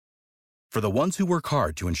For the ones who work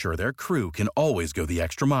hard to ensure their crew can always go the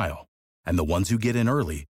extra mile, and the ones who get in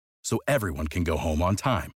early so everyone can go home on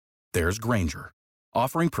time, there's Grainger,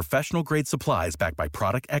 offering professional-grade supplies backed by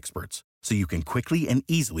product experts so you can quickly and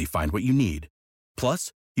easily find what you need.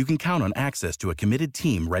 Plus, you can count on access to a committed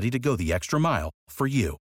team ready to go the extra mile for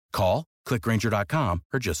you. Call, click Grainger.com,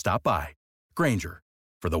 or just stop by. Grainger,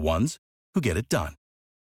 for the ones who get it done.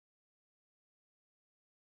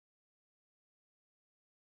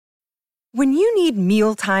 When you need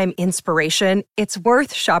mealtime inspiration, it's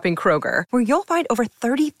worth shopping Kroger, where you'll find over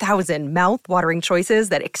 30,000 mouth-watering choices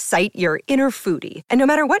that excite your inner foodie. And no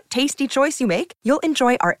matter what tasty choice you make, you'll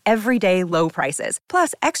enjoy our everyday low prices,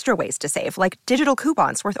 plus extra ways to save, like digital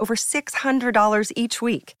coupons worth over $600 each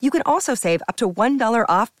week. You can also save up to $1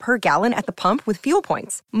 off per gallon at the pump with fuel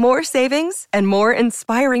points. More savings and more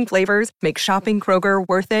inspiring flavors make shopping Kroger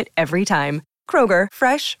worth it every time. Kroger,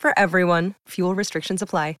 fresh for everyone. Fuel restrictions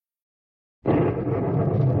apply.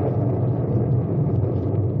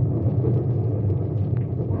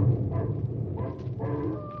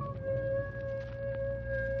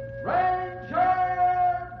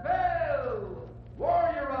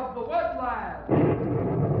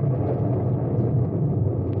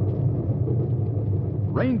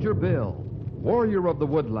 Ranger Bill, warrior of the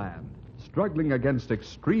woodland, struggling against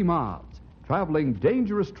extreme odds, traveling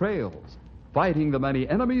dangerous trails, fighting the many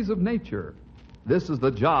enemies of nature. This is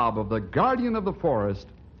the job of the guardian of the forest,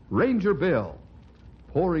 Ranger Bill.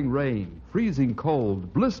 Pouring rain, freezing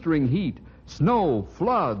cold, blistering heat, snow,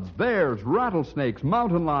 floods, bears, rattlesnakes,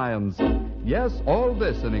 mountain lions. Yes, all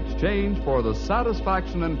this in exchange for the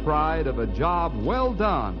satisfaction and pride of a job well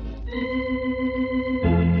done.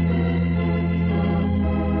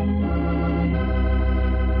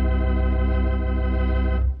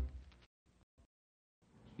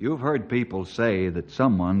 You've heard people say that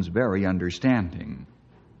someone's very understanding.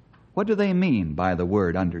 What do they mean by the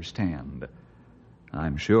word understand?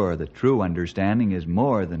 I'm sure that true understanding is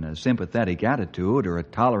more than a sympathetic attitude or a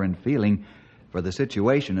tolerant feeling for the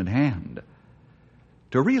situation at hand.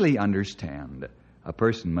 To really understand, a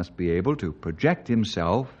person must be able to project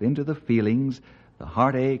himself into the feelings, the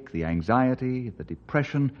heartache, the anxiety, the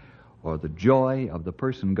depression, or the joy of the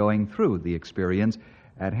person going through the experience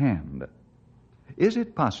at hand. Is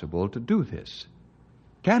it possible to do this?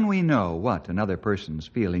 Can we know what another person's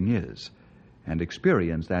feeling is and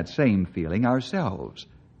experience that same feeling ourselves?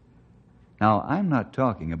 Now, I'm not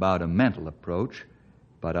talking about a mental approach,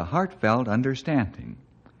 but a heartfelt understanding.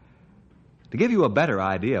 To give you a better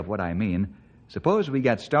idea of what I mean, suppose we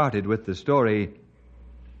get started with the story,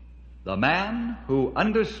 The Man Who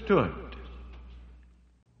Understood.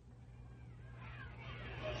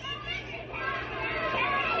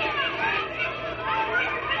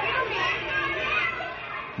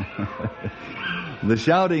 The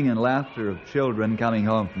shouting and laughter of children coming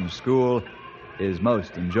home from school is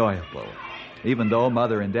most enjoyable, even though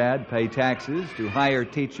Mother and Dad pay taxes to hire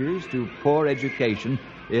teachers to pour education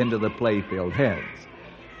into the play-filled heads.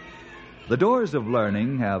 The doors of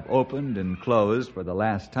learning have opened and closed for the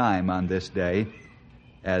last time on this day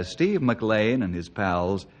as Steve McLean and his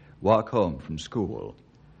pals walk home from school.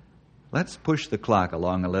 Let's push the clock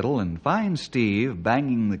along a little and find Steve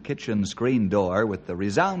banging the kitchen screen door with the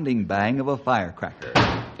resounding bang of a firecracker.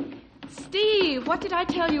 Steve, what did I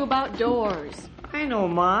tell you about doors? I know,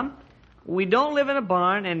 Mom. We don't live in a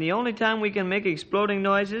barn, and the only time we can make exploding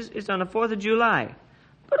noises is on the 4th of July.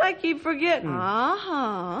 But I keep forgetting.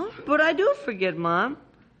 Uh-huh. But I do forget, Mom.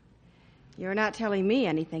 You're not telling me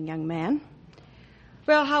anything, young man.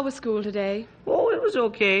 Well, how was school today? Oh, it was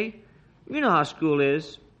okay. You know how school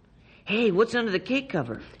is. Hey, what's under the cake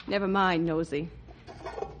cover? Never mind, nosy.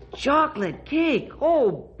 Chocolate cake.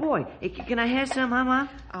 Oh, boy. Hey, can I have some, huh,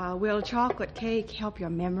 Mom? Will chocolate cake help your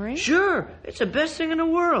memory? Sure. It's the best thing in the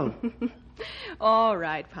world. All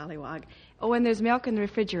right, Pollywog. Oh, and there's milk in the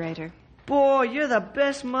refrigerator. Boy, you're the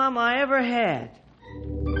best Mom I ever had.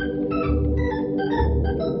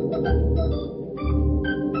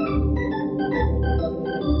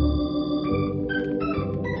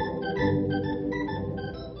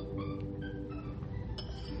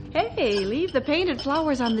 Hey, leave the painted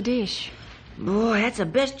flowers on the dish. Boy, that's the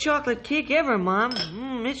best chocolate cake ever, Mom.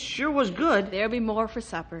 It sure was good. There'll be more for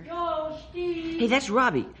supper. Yo, Steve. Hey, that's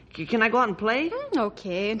Robbie. Can I go out and play?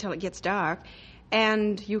 Okay, until it gets dark.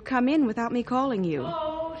 And you come in without me calling you.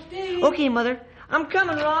 Yo, Steve. Okay, Mother. I'm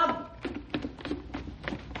coming, Rob.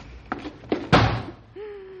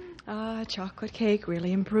 Chocolate cake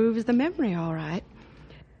really improves the memory, all right.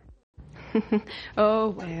 Oh,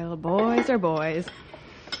 well, boys are boys.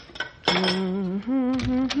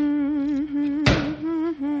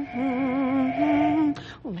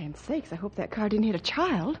 Oh, Lancet, sakes, I hope that car didn't hit a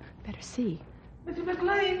child. Better see. Mrs.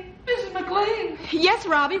 McLean! Mrs. McLean! Yes,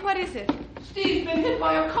 Robbie, what is it? Steve's been hit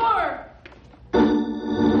by a car.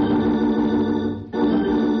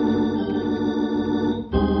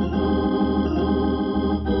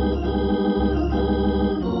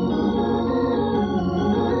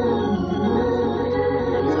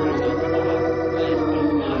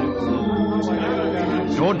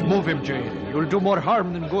 Don't move him, Jane. You'll do more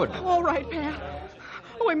harm than good. All right, Pat.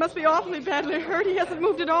 Oh, he must be awfully badly hurt. He hasn't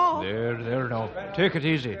moved at all. There now. Take it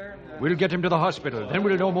easy. We'll get him to the hospital. Then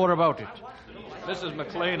we'll know more about it. Mrs.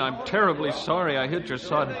 McLean, I'm terribly sorry I hit your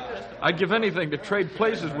son. I'd give anything to trade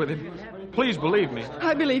places with him. Please believe me.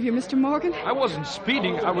 I believe you, Mr. Morgan. I wasn't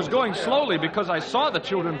speeding. I was going slowly because I saw the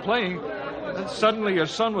children playing. And suddenly your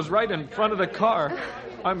son was right in front of the car.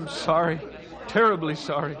 I'm sorry. Terribly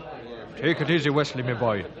sorry. Take it easy, Wesley, my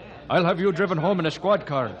boy. I'll have you driven home in a squad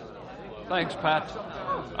car. Thanks, Pat.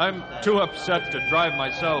 I'm too upset to drive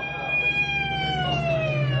myself.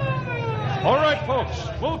 All right, folks.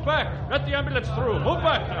 Move back. Let the ambulance through. Move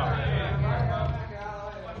back now.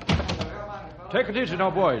 Take it easy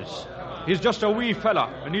now, boys. He's just a wee fella,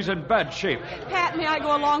 and he's in bad shape. Pat, may I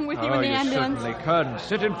go along with you in the ambulance? You certainly can.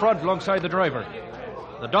 Sit in front alongside the driver.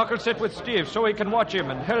 The doc will sit with Steve so he can watch him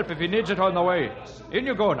and help if he needs it on the way. In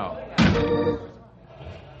you go now.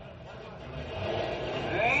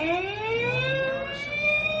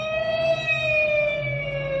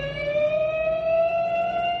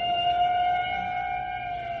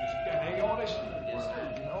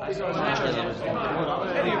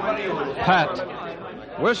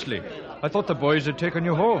 Pat. Wesley, I thought the boys had taken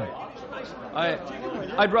you home.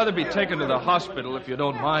 I'd rather be taken to the hospital if you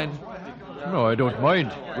don't mind. No, I don't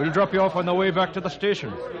mind. We'll drop you off on the way back to the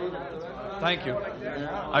station. Thank you.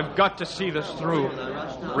 I've got to see this through,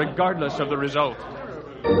 regardless of the result.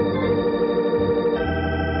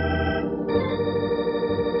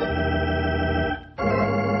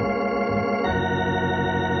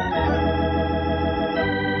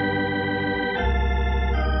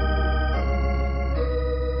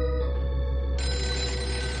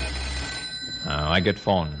 I get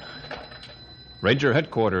phone. Ranger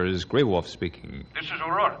Headquarters, Grey Wolf speaking. This is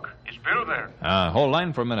O'Rourke. Is Bill there? Hold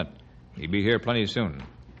line for a minute. He'll be here plenty soon.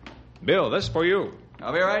 Bill, this for you.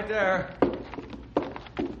 I'll be right there.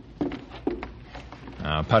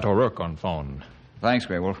 Pat O'Rourke on phone. Thanks,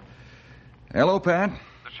 Grey Wolf. Hello, Pat.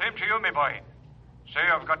 The same to you, me boy. Say,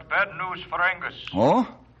 I've got bad news for Angus. Oh?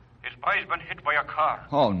 His boy's been hit by a car.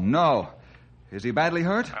 Oh, no. Is he badly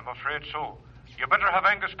hurt? I'm afraid so. You better have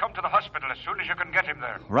Angus come to the hospital as soon as you can get him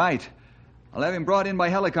there. Right. I'll have him brought in by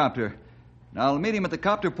helicopter. And I'll meet him at the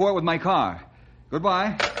copter port with my car.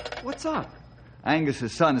 Goodbye. What's up?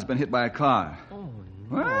 Angus's son has been hit by a car. Oh,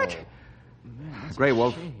 no. What? Man, Grey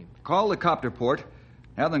Wolf, call the copter port.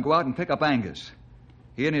 Have them go out and pick up Angus.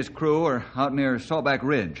 He and his crew are out near Sawback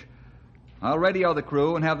Ridge. I'll radio the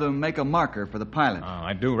crew and have them make a marker for the pilot.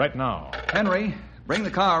 I do right now. Henry, bring the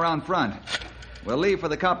car around front. We'll leave for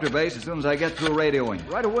the copter base as soon as I get through radioing.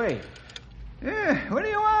 Right away. What do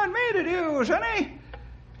you want me to do, Sonny?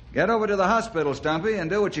 Get over to the hospital, Stumpy, and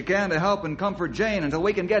do what you can to help and comfort Jane until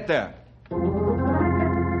we can get there.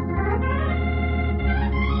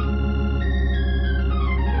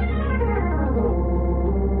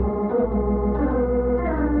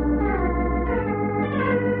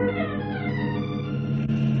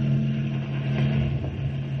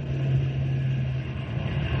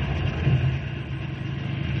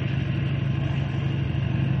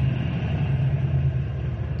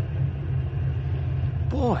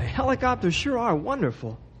 Boy, helicopters sure are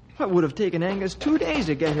wonderful. It would have taken Angus 2 days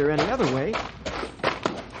to get here any other way.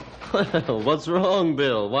 Well, what's wrong,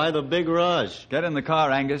 Bill? Why the big rush? Get in the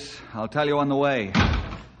car, Angus. I'll tell you on the way.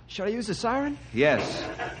 Should I use the siren? Yes.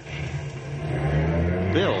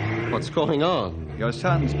 Bill, what's going on? Your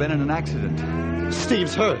son's been in an accident.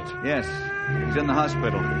 Steve's hurt. Yes. He's in the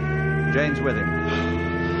hospital. Jane's with him.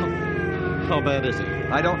 How bad is he?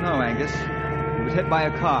 I don't know, Angus. He was hit by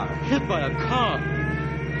a car. Hit by a car?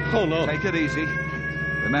 Oh, no. Take it easy.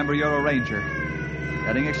 Remember, you're a ranger.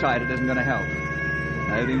 Getting excited isn't going to help.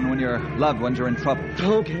 Not even when your loved ones are in trouble.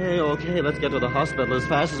 Okay. Let's get to the hospital as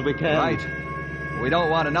fast as we can. Right. We don't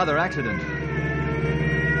want another accident.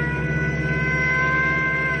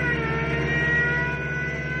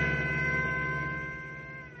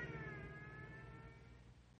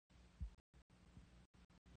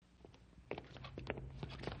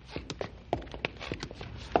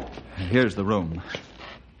 Here's the room.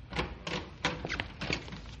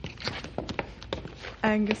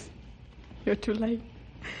 Angus, you're too late.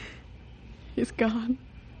 He's gone.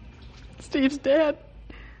 Steve's dead.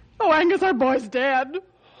 Oh, Angus, our boy's dead.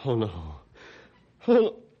 Oh, no.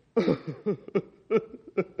 Oh, no.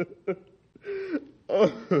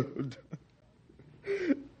 Oh,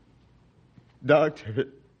 Doctor,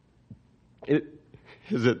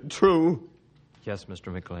 is it true? Yes,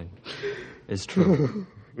 Mr. McLean. It's true.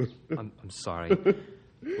 I'm sorry.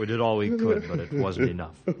 We did all we could, but it wasn't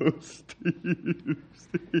enough. Steve.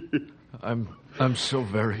 I'm so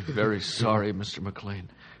very, very sorry, Mr. McLean.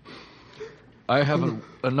 I haven't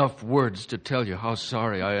enough words to tell you how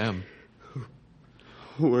sorry I am.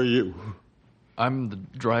 Who are you? I'm the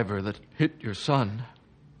driver that hit your son.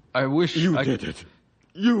 I wish you did it.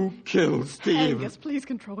 You killed Steve. Angus, please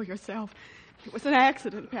control yourself. It was an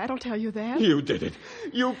accident, Pat. I'll tell you that. You did it.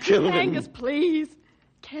 You killed him. Angus, please.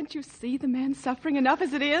 Can't you see the man suffering enough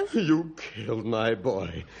as it is? You killed my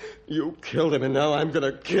boy. You killed him, and now I'm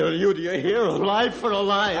going to kill you. Do you hear? A life for a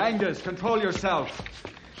life. Angus, control yourself.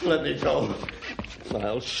 Let me go.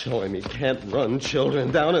 I'll show him he can't run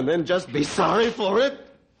children down and then just be sorry for it.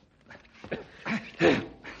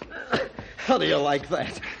 How do you like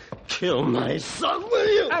that? Kill my son, will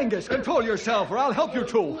you? Angus, control yourself, or I'll help you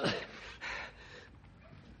too.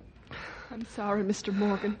 I'm sorry, Mr.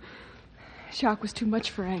 Morgan. Shock was too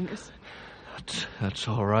much for Angus. That's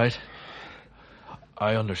all right.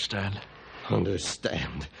 I understand.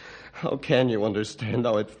 Understand? How can you understand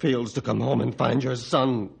how it feels to come home and find your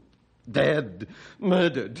son dead,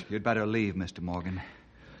 murdered? You'd better leave, Mr. Morgan.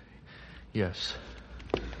 Yes.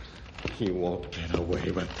 He won't get away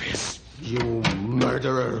with this, you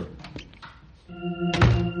murderer.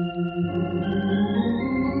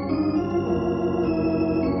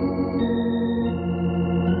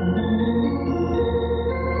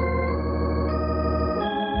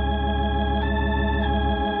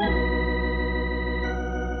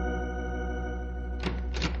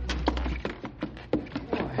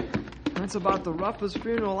 That's about the roughest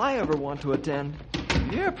funeral I ever want to attend.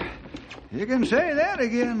 Yep. You can say that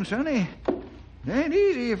again, Sonny. It ain't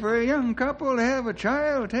easy for a young couple to have a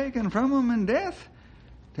child taken from them in death.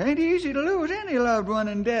 It ain't easy to lose any loved one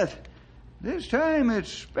in death. This time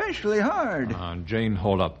it's especially hard. Jane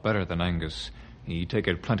hold up better than Angus. He take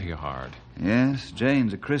it plenty hard. Yes,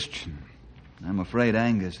 Jane's a Christian. I'm afraid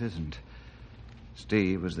Angus isn't.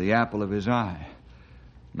 Steve was the apple of his eye.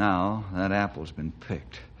 Now that apple's been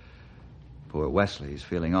picked. Poor Wesley's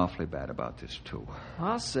feeling awfully bad about this, too.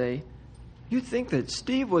 I'll say. You'd think that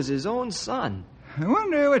Steve was his own son. I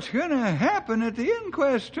wonder what's going to happen at the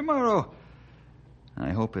inquest tomorrow. I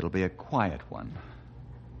hope it'll be a quiet one.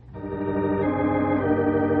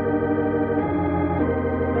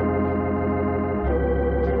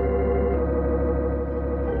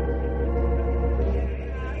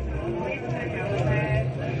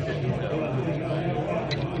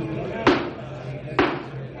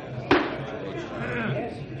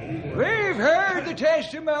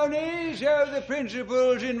 Testimonies of the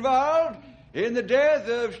principals involved in the death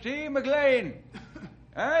of Steve McLean.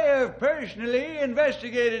 I have personally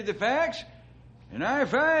investigated the facts, and I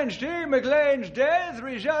find Steve McLean's death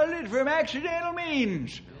resulted from accidental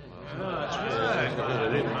means.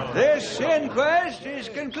 This inquest is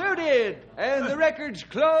concluded, and the record's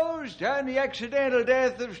closed on the accidental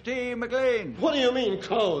death of Steve McLean. What do you mean,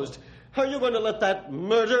 closed? Are you going to let that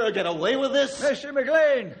murderer get away with this? Mr.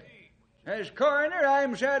 McLean, as coroner,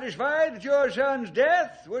 I'm satisfied that your son's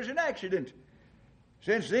death was an accident.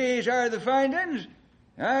 Since these are the findings,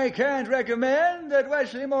 I can't recommend that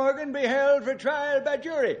Wesley Morgan be held for trial by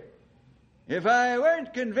jury. If I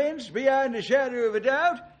weren't convinced beyond a shadow of a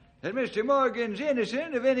doubt that Mr. Morgan's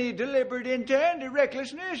innocent of any deliberate intent or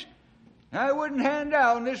recklessness, I wouldn't hand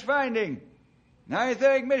down this finding. I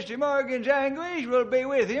think Mr. Morgan's anguish will be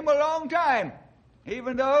with him a long time,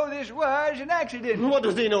 even though this was an accident. What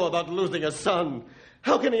does he know about losing a son?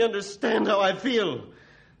 How can he understand how I feel?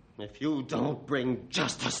 If you don't bring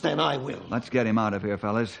justice, then I will. Let's get him out of here,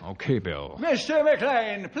 fellas. Okay, Bill. Mr.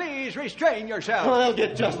 McLean, please restrain yourself. I'll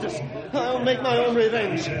get justice. I'll make my own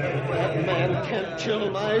revenge. If that man can't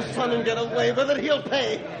kill my son and get away with it, he'll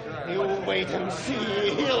pay. You wait and see.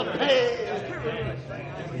 He'll pay.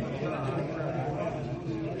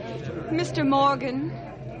 Mr. Morgan.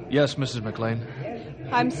 Yes, Mrs. McLean.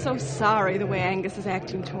 I'm so sorry the way Angus is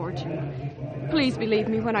acting toward you. Please believe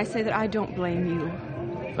me when I say that I don't blame you.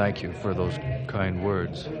 Thank you for those kind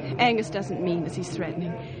words. Angus doesn't mean as he's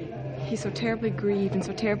threatening. He's so terribly grieved and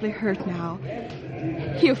so terribly hurt now.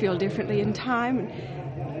 He'll feel differently in time.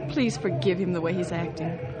 Please forgive him the way he's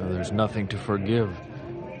acting. There's nothing to forgive.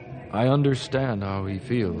 I understand how he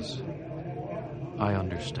feels. I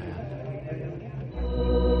understand.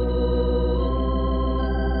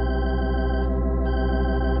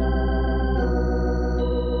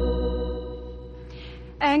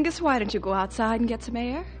 Angus, why don't you go outside and get some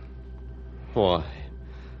air? Why?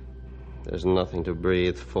 There's nothing to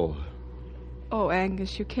breathe for. Oh,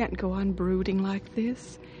 Angus, you can't go on brooding like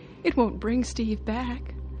this. It won't bring Steve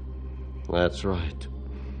back. That's right.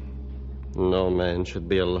 No man should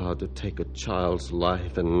be allowed to take a child's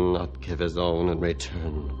life and not give his own in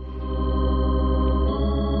return.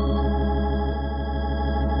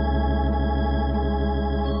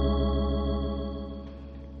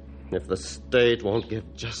 If the state won't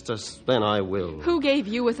give justice, then I will. Who gave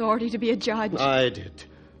you authority to be a judge? I did.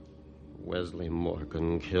 Wesley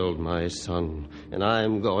Morgan killed my son, and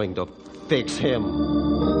I'm going to fix him.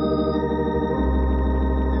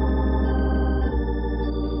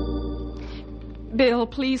 Bill,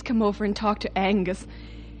 please come over and talk to Angus.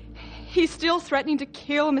 He's still threatening to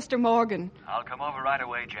kill Mr. Morgan. I'll come over right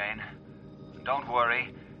away, Jane. Don't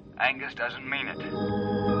worry. Angus doesn't mean it.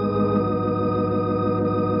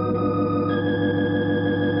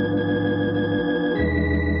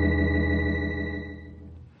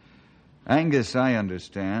 Angus, I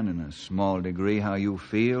understand in a small degree how you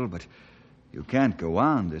feel, but you can't go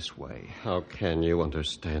on this way. How can you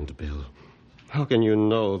understand, Bill? How can you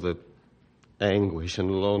know the anguish and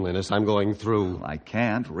loneliness I'm going through? Well, I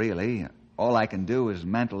can't, really. All I can do is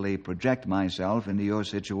mentally project myself into your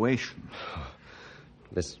situation.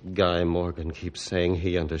 This guy Morgan keeps saying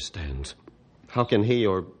he understands. How can he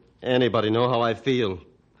or anybody know how I feel?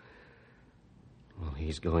 Well,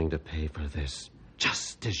 he's going to pay for this.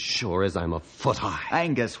 Just as sure as I'm a foot high.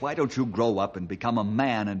 Angus, why don't you grow up and become a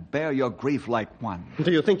man and bear your grief like one?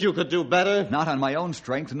 Do you think you could do better? Not on my own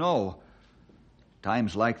strength, no.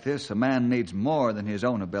 Times like this, a man needs more than his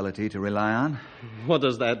own ability to rely on. What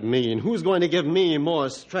does that mean? Who's going to give me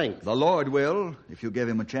more strength? The Lord will, if you give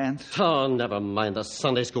him a chance. Oh, never mind the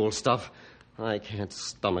Sunday school stuff. I can't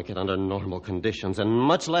stomach it under normal conditions, and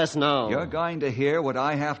much less now. You're going to hear what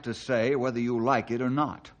I have to say, whether you like it or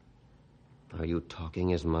not. Are you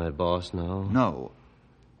talking as my boss now? No,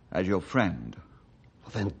 as your friend.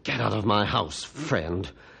 Well, then get out of my house,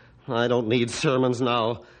 friend. I don't need sermons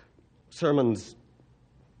now. Sermons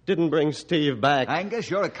didn't bring Steve back. Angus,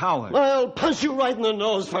 you're a coward. I'll punch you right in the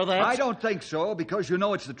nose for that. I don't think so, because you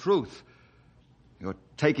know it's the truth. You're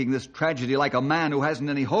taking this tragedy like a man who hasn't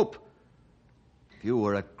any hope. If you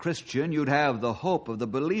were a Christian, you'd have the hope of the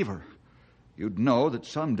believer. You'd know that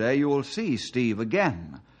someday you will see Steve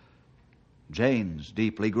again. Jane's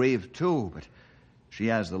deeply grieved, too, but she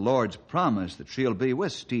has the Lord's promise that she'll be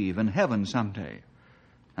with Steve in heaven someday.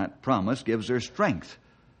 That promise gives her strength.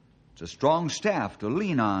 It's a strong staff to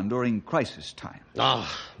lean on during crisis time.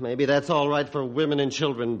 Maybe that's all right for women and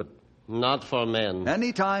children, but not for men.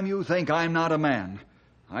 Any time you think I'm not a man,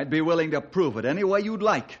 I'd be willing to prove it any way you'd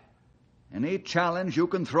like. Any challenge you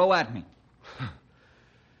can throw at me.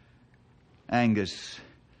 Angus,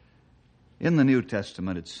 in the New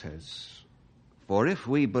Testament it says, "For if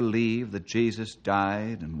we believe that Jesus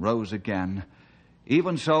died and rose again,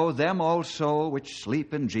 even so them also which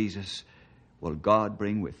sleep in Jesus will God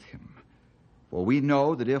bring with him. For we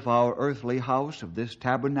know that if our earthly house of this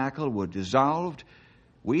tabernacle were dissolved,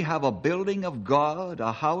 we have a building of God,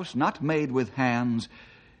 a house not made with hands,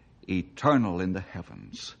 eternal in the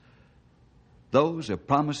heavens." Those are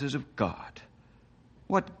promises of God.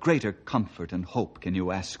 What greater comfort and hope can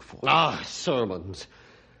you ask for? Sermons.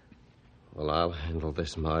 Well, I'll handle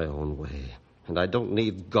this my own way. And I don't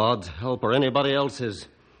need God's help or anybody else's.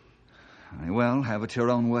 Very well, have it your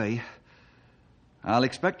own way. I'll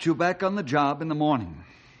expect you back on the job in the morning.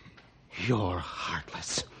 You're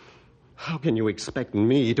heartless. How can you expect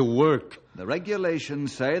me to work? The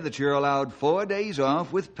regulations say that you're allowed 4 days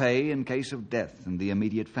off with pay in case of death in the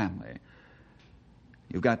immediate family.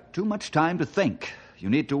 You've got too much time to think. You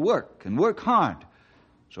need to work, and work hard.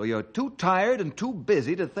 So you're too tired and too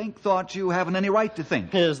busy to think thoughts you haven't any right to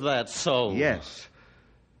think. Is that so? Yes.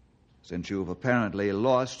 Since you've apparently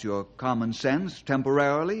lost your common sense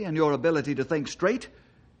temporarily and your ability to think straight,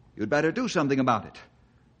 you'd better do something about it.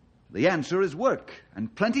 The answer is work,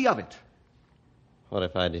 and plenty of it. What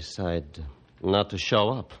if I decide not to show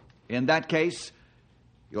up? In that case,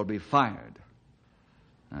 you'll be fired.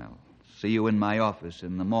 I'll see you in my office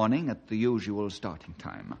in the morning at the usual starting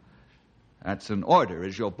time. That's an order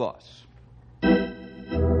as your boss.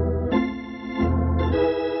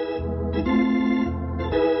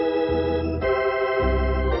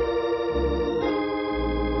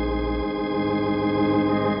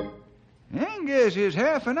 Angus is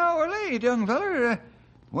half an hour late, young feller.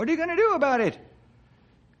 What are you going to do about it?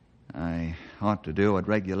 I ought to do what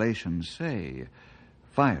regulations say.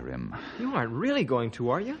 Fire him. You aren't really going to,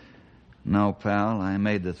 are you? No, pal. I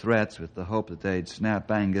made the threats with the hope that they'd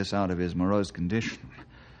snap Angus out of his morose condition.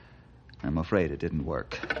 I'm afraid it didn't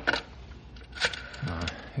work.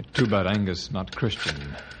 Too bad Angus not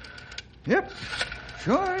Christian. Yep,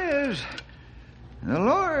 sure is. The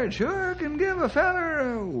Lord sure can give a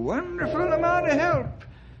feller a wonderful amount of help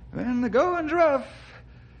when the going's rough.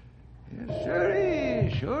 Yes, sir,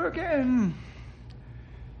 he sure can.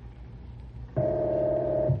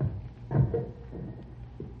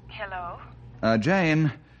 Hello?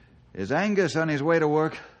 Jane, is Angus on his way to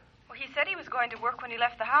work? Well, he said he was going to work when he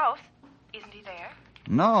left the house. Isn't he there?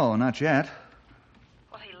 No, not yet.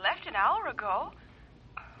 Well, he left an hour ago.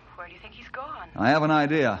 Where do you think he's gone? I have an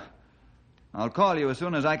idea. I'll call you as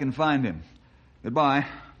soon as I can find him. Goodbye.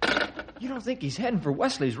 You don't think he's heading for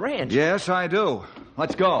Wesley's ranch? Yes, I do.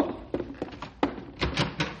 Let's go.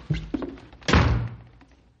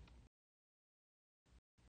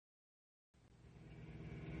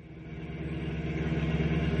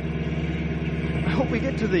 I hope we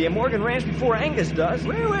get to the Morgan Ranch before Angus does.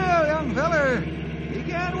 We will, young feller. He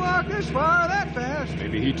can't walk this far that fast.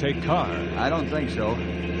 Maybe he'd take car. I don't think so.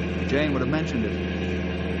 Jane would have mentioned it.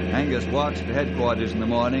 Angus walks to headquarters in the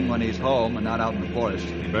morning when he's home and not out in the forest.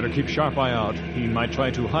 You better keep sharp eye out. He might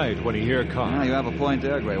try to hide when he hear a car. You have a point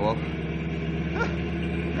there, Grey Wolf.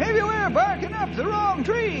 Maybe we're barking up the wrong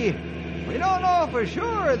tree. We don't know for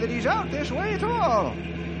sure that he's out this way at all.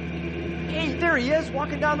 Hey, there he is,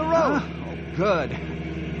 walking down the road. Oh, good.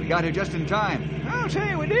 We got here just in time. I'll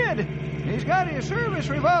say we did. He's got his service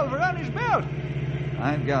revolver on his belt.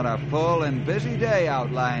 I've got a full and busy day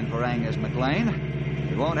outlined for Angus McLean.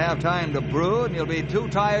 He won't have time to brood, and he'll be too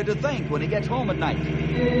tired to think when he gets home at night.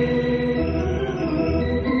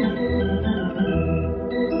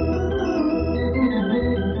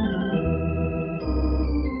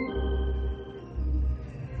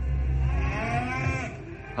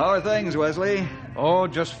 How are things, Wesley? Oh,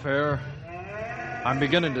 just fair. I'm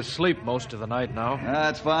beginning to sleep most of the night now.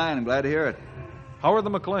 That's fine. I'm glad to hear it. How are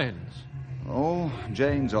the McLeans? Oh,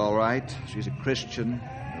 Jane's all right. She's a Christian.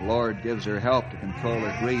 The Lord gives her help to control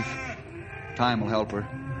her grief. Time will help her.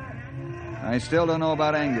 I still don't know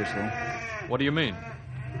about Angus, though. What do you mean?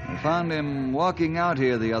 I found him walking out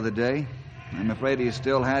here the other day. I'm afraid he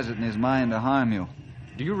still has it in his mind to harm you.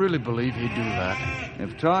 Do you really believe he'd do that?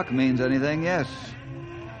 If talk means anything, yes.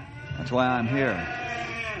 That's why I'm here.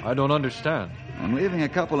 I don't understand. I'm leaving a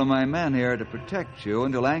couple of my men here to protect you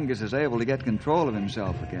until Angus is able to get control of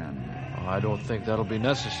himself again. I don't think that'll be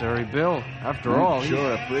necessary, Bill. After all, I'd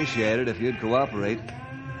sure appreciate it if you'd cooperate.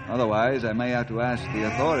 Otherwise, I may have to ask the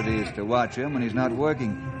authorities to watch him when he's not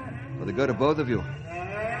working, for the good of both of you.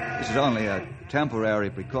 This is only a temporary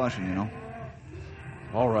precaution, you know.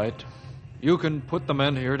 All right. You can put the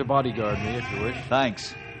men here to bodyguard me if you wish.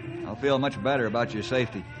 Thanks. I'll feel much better about your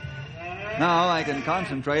safety. Now I can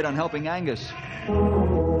concentrate on helping Angus.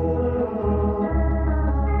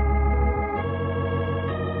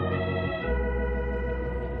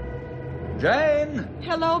 Jane!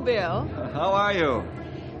 Hello, Bill. How are you?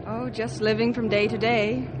 Oh, just living from day to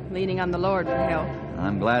day, leaning on the Lord for help.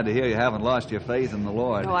 I'm glad to hear you haven't lost your faith in the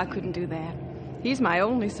Lord. Oh, I couldn't do that. He's my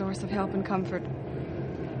only source of help and comfort.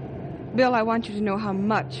 Bill, I want you to know how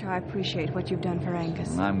much I appreciate what you've done for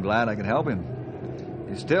Angus. I'm glad I could help him.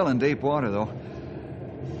 He's still in deep water, though.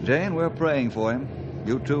 Jane, we're praying for him.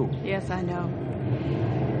 You too. Yes, I know.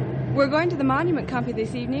 We're going to the monument company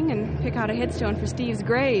this evening and pick out a headstone for Steve's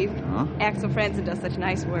grave. Huh? Axel Franzen does such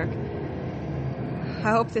nice work.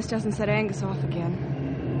 I hope this doesn't set Angus off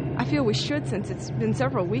again. I feel we should, since it's been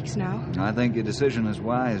several weeks now. I think your decision is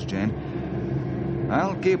wise, Jane.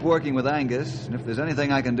 I'll keep working with Angus, and if there's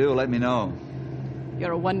anything I can do, let me know.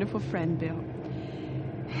 You're a wonderful friend, Bill.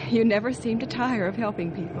 You never seem to tire of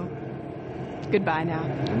helping people. Goodbye now.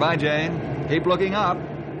 Goodbye, Jane. Keep looking up.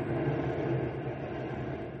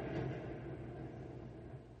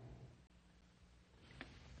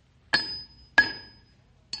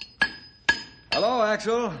 Hello,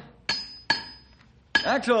 Axel.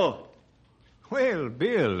 Axel! Well,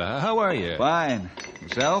 Bill, how are you? Fine.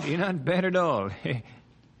 Yourself? You're not bad at all.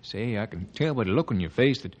 Say, I can tell by the look on your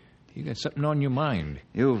face that you got something on your mind.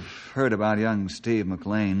 You've heard about young Steve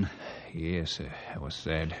McLean. Yes, that was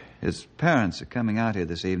sad. His parents are coming out here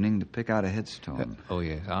this evening to pick out a headstone. Oh,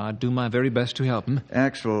 yes. I'll do my very best to help him.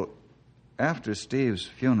 Axel, after Steve's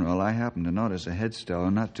funeral, I happened to notice a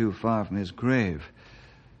headstone not too far from his grave.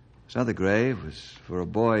 His other grave was for a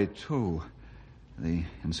boy, too. The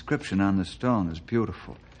inscription on the stone is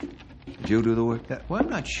beautiful. Did you do the work? Well, I'm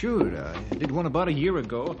not sure. I did one about a year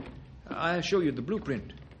ago. I'll show you the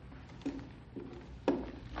blueprint.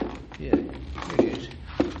 Yeah, here it is.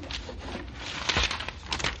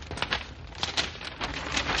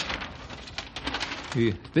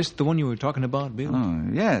 Is this the one you were talking about, Bill? Oh,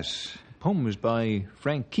 yes. poem is by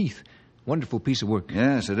Frank Keith. Wonderful piece of work.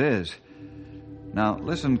 Yes, it is. Now,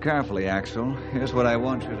 listen carefully, Axel. Here's what I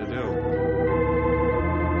want you to do.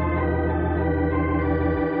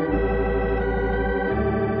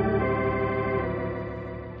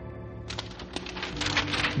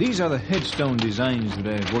 These are the headstone designs that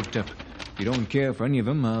I've worked up. If you don't care for any of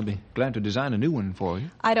them, I'll be glad to design a new one for you.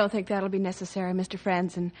 I don't think that'll be necessary, Mr.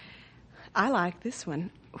 Franzen. I like this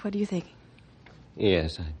one. What do you think?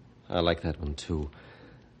 Yes, I like that one, too.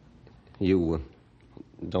 You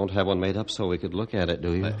don't have one made up so we could look at it,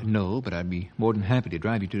 do you? No, but I'd be more than happy to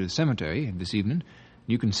drive you to the cemetery this evening.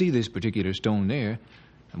 You can see this particular stone there.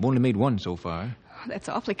 I've only made one so far. Oh, that's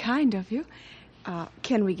awfully kind of you.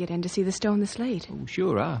 Can we get in to see the stone this late? Oh,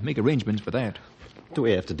 sure, I'll make arrangements for that. Do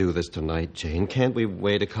we have to do this tonight, Jane? Can't we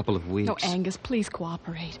wait a couple of weeks? No, Angus, please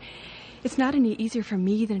cooperate. It's not any easier for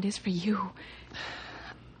me than it is for you.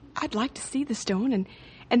 I'd like to see the stone,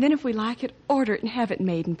 and then if we like it, order it and have it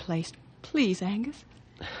made and placed. Please, Angus.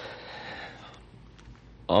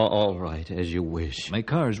 All right, as you wish. My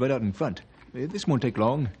car's right out in front. This won't take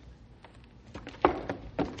long.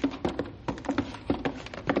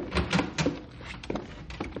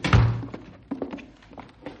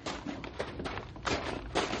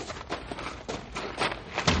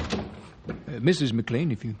 Mrs.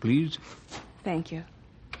 McLean, if you please. Thank you.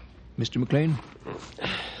 Mr. McLean?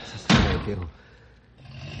 Thank you.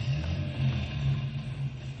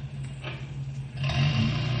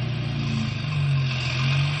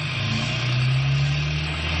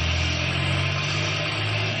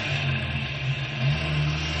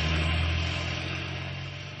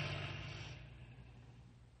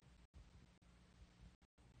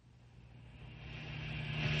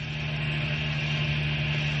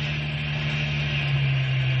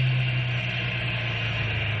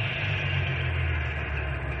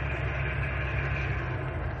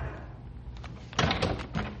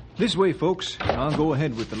 This way, folks. I'll go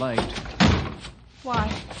ahead with the light.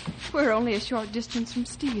 Why, we're only a short distance from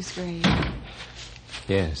Steve's grave.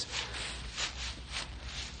 Yes.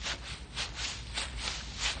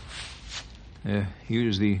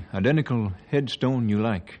 Here's the identical headstone you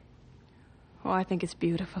like. Oh, I think it's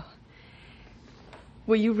beautiful.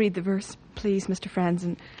 Will you read the verse, please, Mr.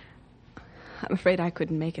 Franzen? I'm afraid I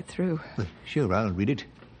couldn't make it through. Well, sure, I'll read it.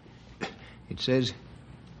 It says,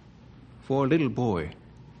 "For a little boy,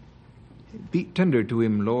 be tender to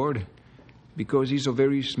him, Lord, because he's so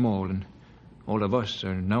very small, and all of us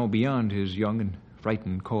are now beyond his young and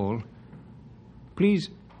frightened call. Please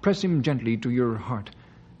press him gently to your heart,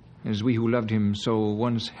 as we who loved him so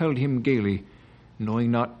once held him gaily,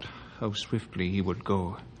 knowing not how swiftly he would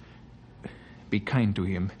go. Be kind to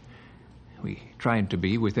him. We tried to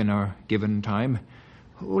be within our given time.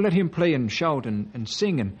 Oh, let him play and shout and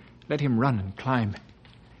sing, and let him run and climb.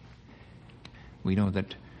 We know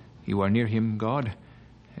that you are near him, God,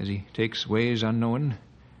 as he takes ways unknown.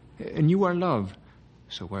 And you are love,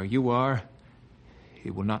 so where you are,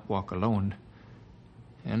 he will not walk alone.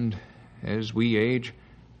 And as we age,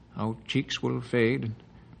 our cheeks will fade, and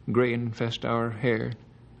gray infest our hair.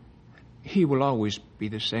 He will always be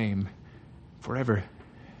the same, forever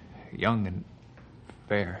young and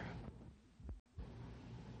fair."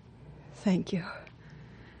 Thank you.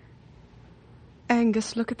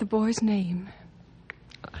 Angus, look at the boy's name.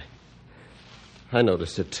 I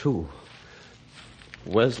noticed it, too.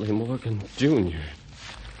 Wesley Morgan, Jr.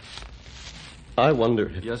 I wonder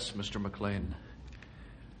if... Yes, Mr. McLean.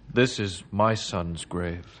 This is my son's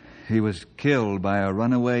grave. He was killed by a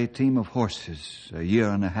runaway team of horses 1.5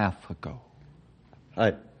 years ago.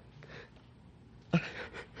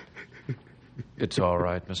 It's all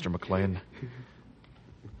right, Mr. McLean.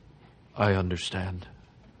 I understand.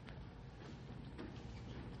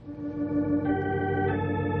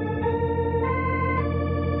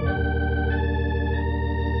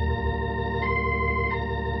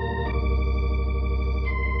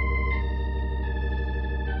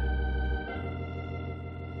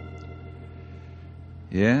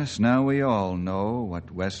 Yes, now we all know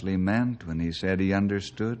what Wesley meant when he said he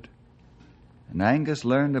understood. And Angus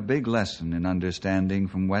learned a big lesson in understanding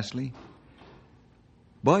from Wesley.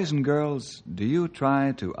 Boys and girls, do you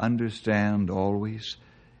try to understand always,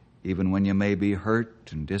 even when you may be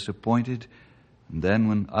hurt and disappointed, and then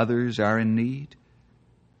when others are in need?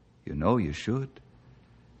 You know you should.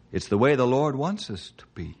 It's the way the Lord wants us to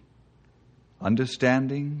be.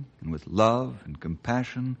 Understanding and with love and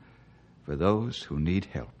compassion for those who need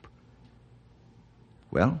help.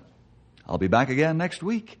 Well, I'll be back again next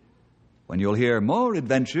week when you'll hear more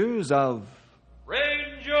adventures of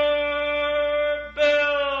Ranger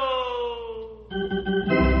Bill!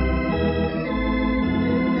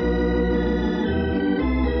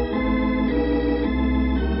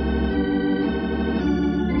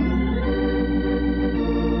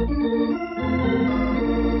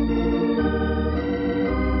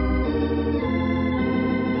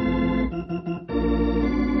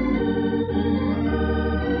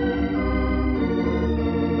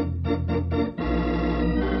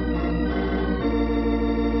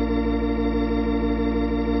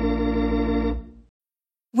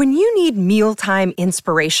 When you need mealtime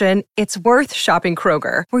inspiration, it's worth shopping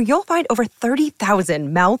Kroger, where you'll find over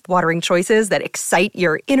 30,000 mouth-watering choices that excite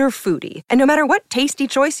your inner foodie. And no matter what tasty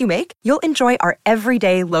choice you make, you'll enjoy our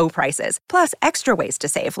everyday low prices, plus extra ways to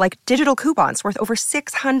save, like digital coupons worth over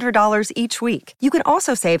 $600 each week. You can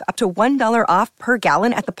also save up to $1 off per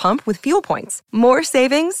gallon at the pump with fuel points. More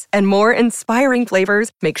savings and more inspiring flavors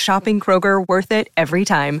make shopping Kroger worth it every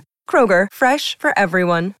time. Kroger, fresh for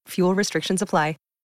everyone. Fuel restrictions apply.